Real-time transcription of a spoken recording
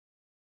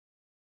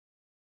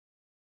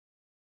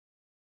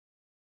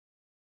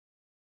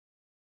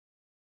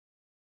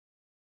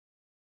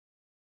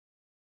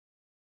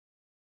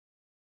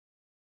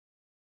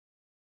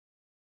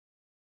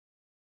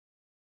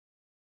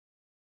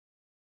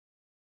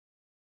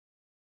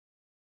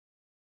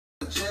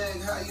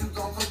how you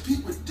gon'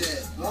 compete with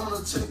that?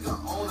 Wanna take her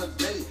on a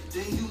date,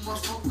 then you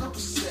must fuck up a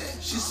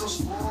sack. She's so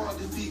smart,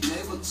 if he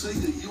gave her to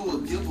you, you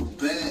will give her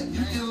back.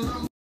 You can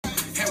love.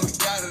 And we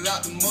got it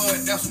out the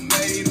mud, that's what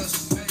made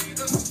us.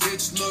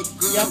 Bitch look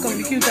good. Y'all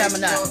come to Q time or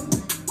not?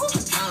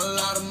 Got a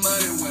lot of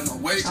money when I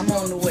wake. I'm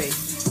on the way.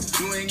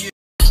 You ain't get.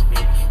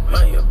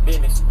 Mind your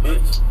business,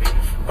 bitch.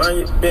 Mind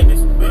your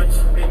business,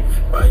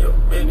 bitch. Mind your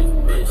business,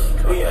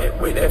 bitch. We ain't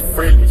with that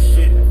friendly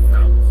shit.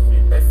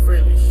 That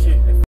friendly shit.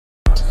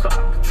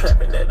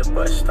 Trapping at the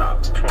bus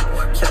stop.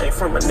 Came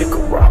from a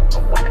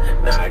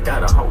Nicaragua. Now I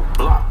got a whole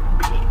block.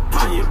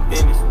 Mind your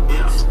business,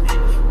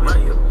 bitch.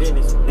 Mind your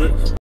business,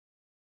 bitch.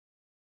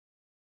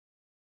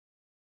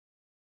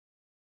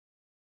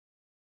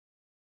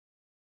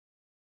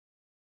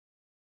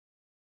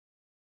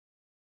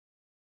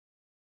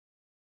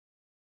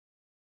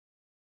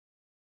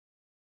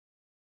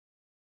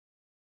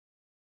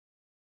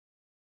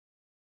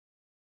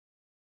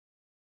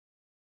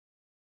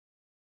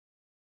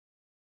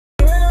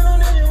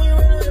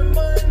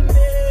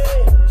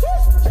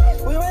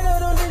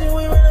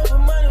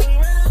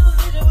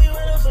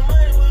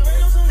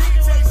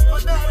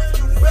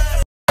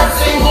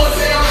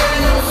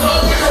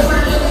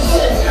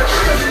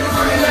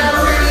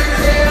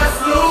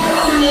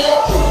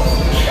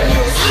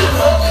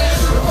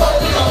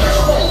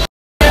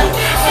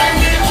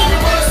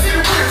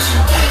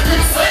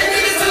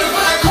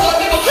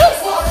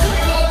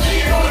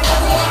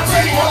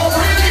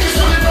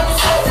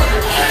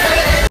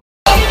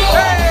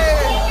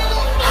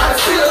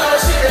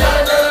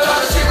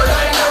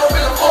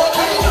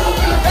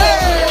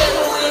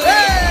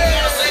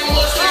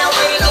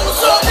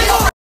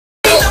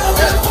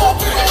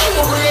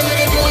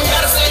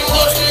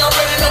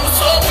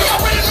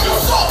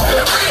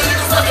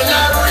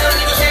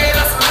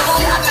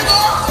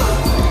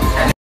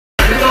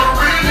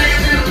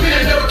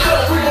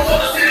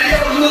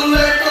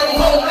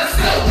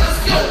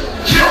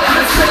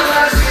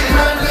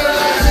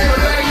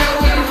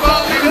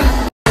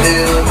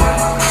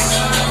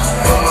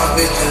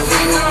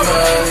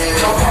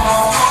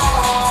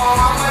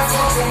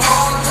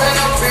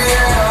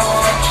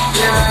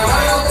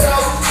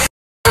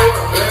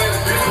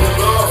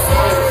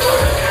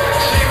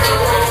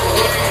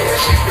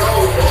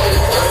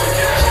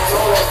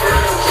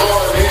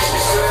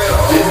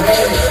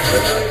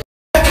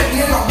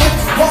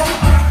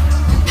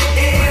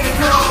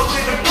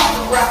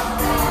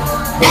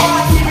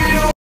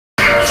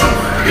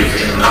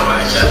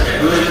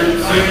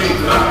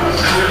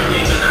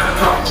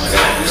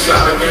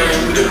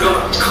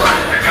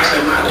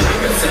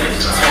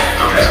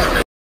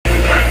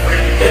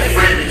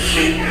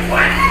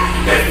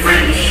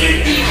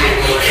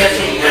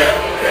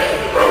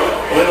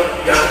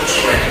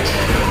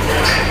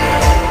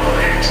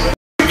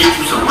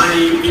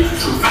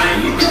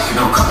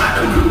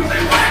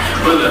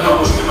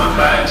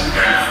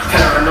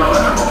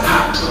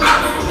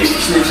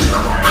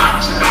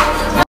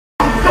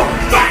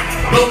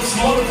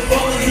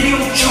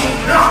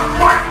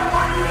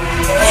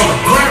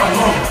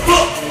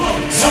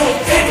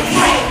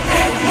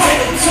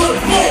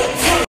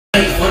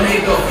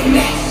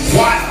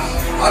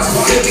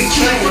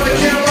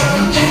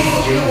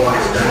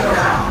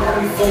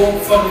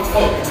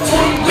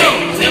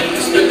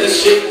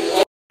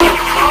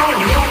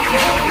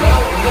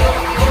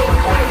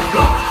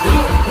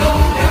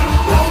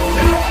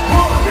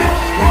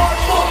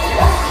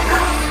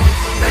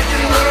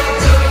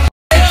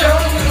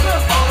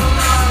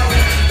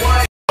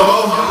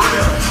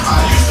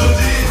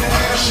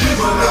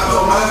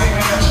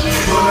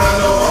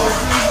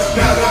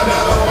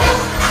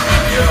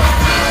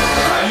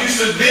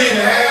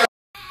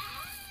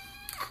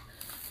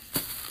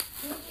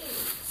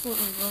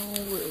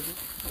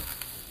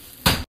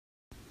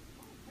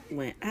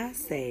 When I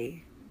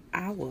say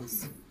I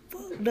was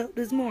fucked up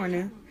this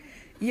morning,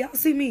 y'all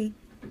see me?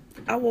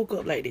 I woke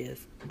up like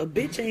this. A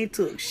bitch ain't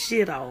took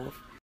shit off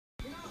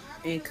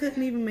and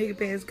couldn't even make it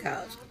past the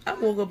couch. I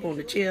woke up on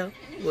the chair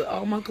with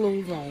all my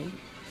clothes on,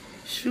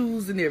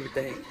 shoes and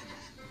everything.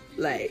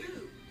 Like,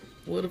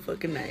 what a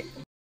fucking night.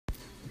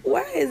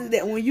 Why is it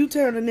that when you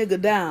turn a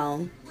nigga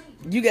down,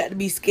 you got to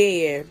be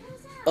scared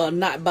or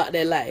not about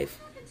that life?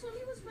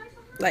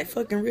 Like,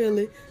 fucking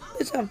really?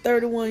 Bitch, I'm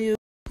 31 years old.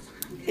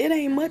 It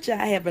ain't much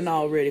I haven't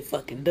already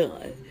fucking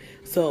done.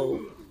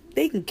 So,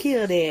 they can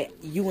kill that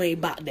you ain't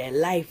about that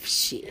life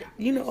shit.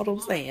 You know what I'm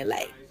saying?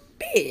 Like,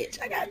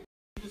 bitch, I got...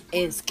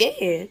 And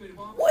scared?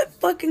 What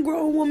fucking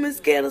grown woman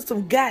scared of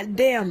some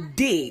goddamn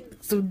dick?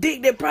 Some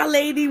dick that probably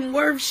ain't even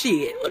worth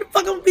shit. What the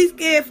fuck I'm gonna be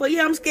scared for?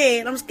 Yeah, I'm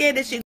scared. I'm scared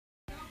that shit.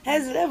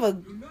 Has it ever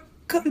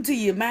come to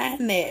your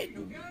mind that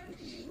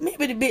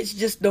maybe the bitch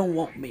just don't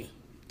want me?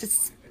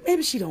 Just,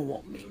 maybe she don't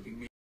want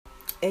me.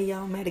 Hey,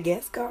 y'all,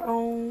 Madagascar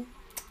on.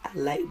 I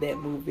like that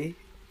movie.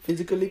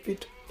 Physically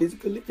fit,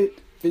 physically fit,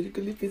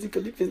 physically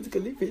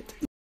fit.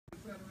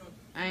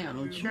 I ain't got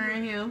no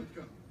churn here.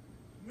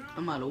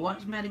 I'm about to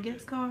watch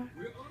Madagascar.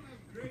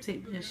 I'll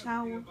take me a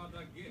shower.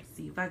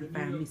 See if I can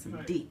find me some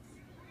dick.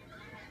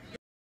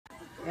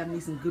 Have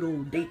me some good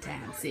old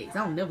daytime sex.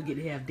 I don't never get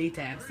to have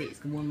daytime sex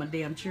because one of my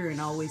damn children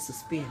always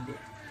suspended.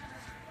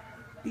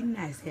 Be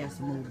nice to have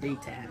some old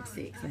daytime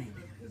sex, ain't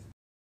it?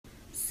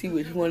 See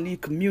which one of these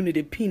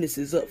community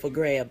penises up for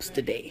grabs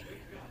today.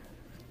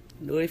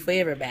 Do it for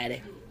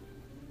everybody.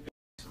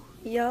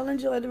 Y'all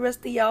enjoy the rest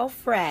of y'all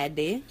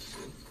Friday.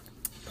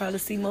 Probably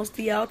see most of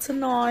y'all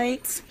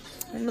tonight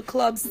in the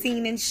club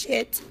scene and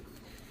shit.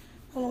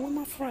 Hold on, where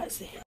my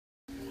fronts at?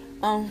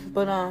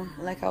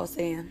 Like I was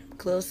saying,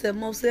 Club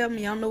 707,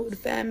 y'all know where to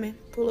find me.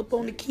 Pull up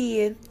on the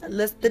kid.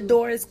 Unless the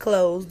door is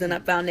closed, then I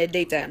found that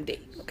daytime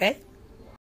date, okay?